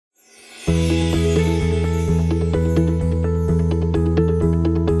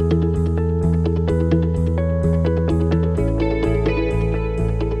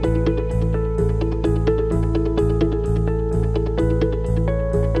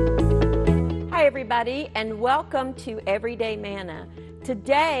everybody, and welcome to Everyday Manna.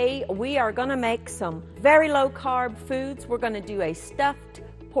 Today we are going to make some very low carb foods. We're going to do a stuffed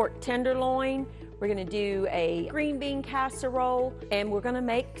pork tenderloin. We're going to do a green bean casserole, and we're going to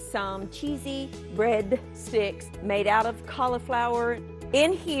make some cheesy bread sticks made out of cauliflower.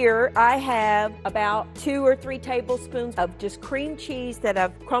 In here, I have about 2 or 3 tablespoons of just cream cheese that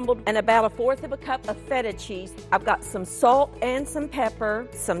I've crumbled and about 1/4 of a cup of feta cheese. I've got some salt and some pepper,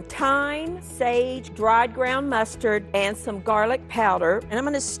 some thyme, sage, dried ground mustard, and some garlic powder. And I'm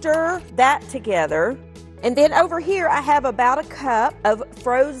going to stir that together. And then over here, I have about a cup of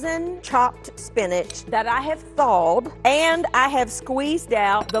frozen chopped spinach that I have thawed, and I have squeezed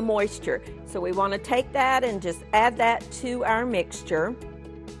out the moisture. So we want to take that and just add that to our mixture.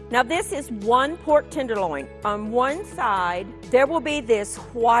 Now this is 1 pork tenderloin. On one side, there will be this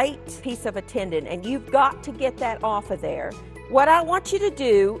white piece of a tendon, and you've got to get that off of there. What I want you to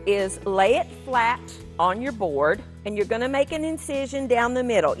do is lay it flat on your board, and you're going to make an incision down the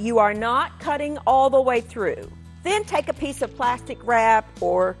middle. You are not cutting all the way through. Then take a piece of plastic wrap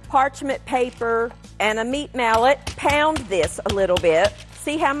or parchment paper and a meat mallet. Pound this a little bit.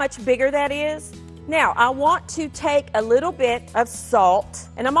 See how much bigger that is? Now, I want to take a little bit of salt,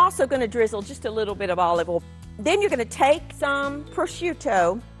 and I'm also going to drizzle just a little bit of olive oil. Then you're going to take some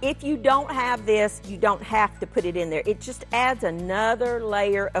prosciutto. If you don't have this, you don't have to put it in there. It just adds another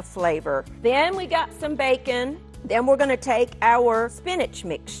layer of flavor. Then we got some bacon. Then we're going to take our spinach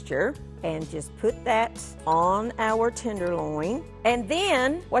mixture and just put that on our tenderloin. And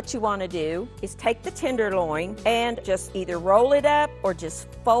then what you want to do is take the tenderloin and just either roll it up or just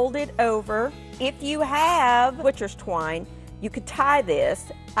fold it over. If you have butcher's twine, you could tie this.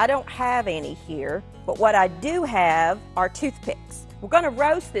 I don't have any here, but what I do have are toothpicks. We're going to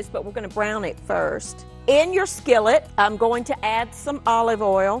roast this, but we're going to brown it first. In your skillet, I'm going to add some olive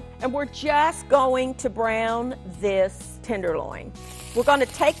oil, and we're just going to brown this tenderloin. We're going to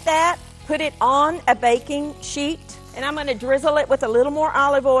take that, put it on a baking sheet, and I'm going to drizzle it with a little more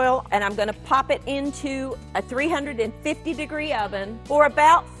olive oil, and I'm going to pop it into a 350-degree oven for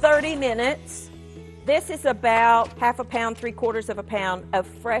about 30 minutes. This is about 1/2 pound, 3/4 pound of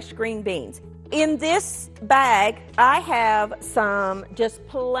fresh green beans. In this bag, I have some just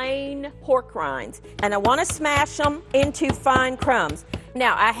plain pork rinds, and I want to smash them into fine crumbs.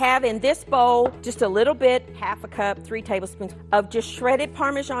 Now, I have in this bowl just a little bit, 1/2 cup, 3 tablespoons of just shredded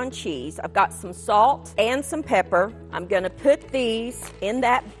Parmesan cheese. I've got some salt and some pepper. I'm going to put these in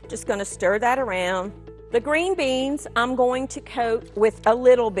that, just going to stir that around. The green beans, I'm going to coat with a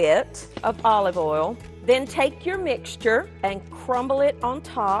little bit of olive oil. Then take your mixture and crumble it on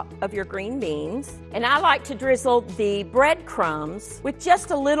top of your green beans. And I like to drizzle the breadcrumbs with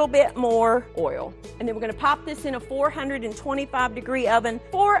just a little bit more oil. And then we're going to pop this in a 425-degree oven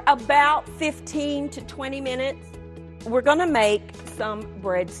for about 15 to 20 minutes. We're going to make some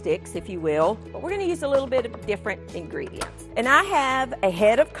breadsticks, if you will, but we're going to use a little bit of different ingredients. And I have a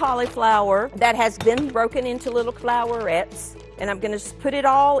head of cauliflower that has been broken into little flowerets, and I'm going to just put it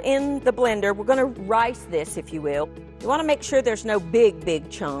all in the blender. We're going to rice this, if you will. You want to make sure there's no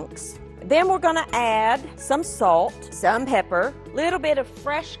big chunks. Then we're going to add some salt, some pepper, a little bit of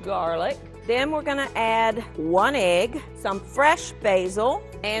fresh garlic. Then we're going to add 1 egg, some fresh basil,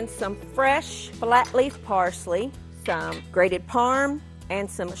 and some fresh flat leaf parsley, some grated parm, and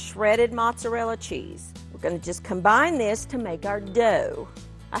some shredded mozzarella cheese. We're going to just combine this to make our dough.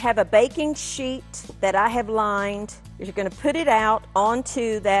 I have a baking sheet that I have lined. You're going to put it out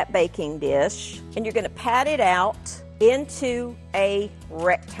onto that baking dish, and you're going to pat it out into a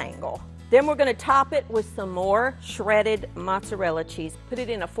rectangle. Then we're going to top it with some more shredded mozzarella cheese. Put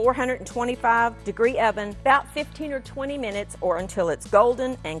it in a 425-degree oven, about 15 or 20 minutes, or until it's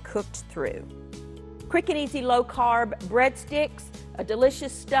golden and cooked through. Quick and easy low-carb breadsticks, a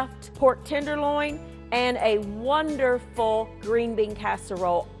delicious stuffed pork tenderloin, and a wonderful green bean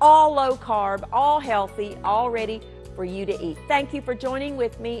casserole, all low-carb, all healthy, all ready for you to eat. Thank you for joining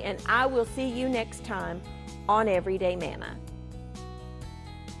with me, and I will see you next time on Everyday Manna.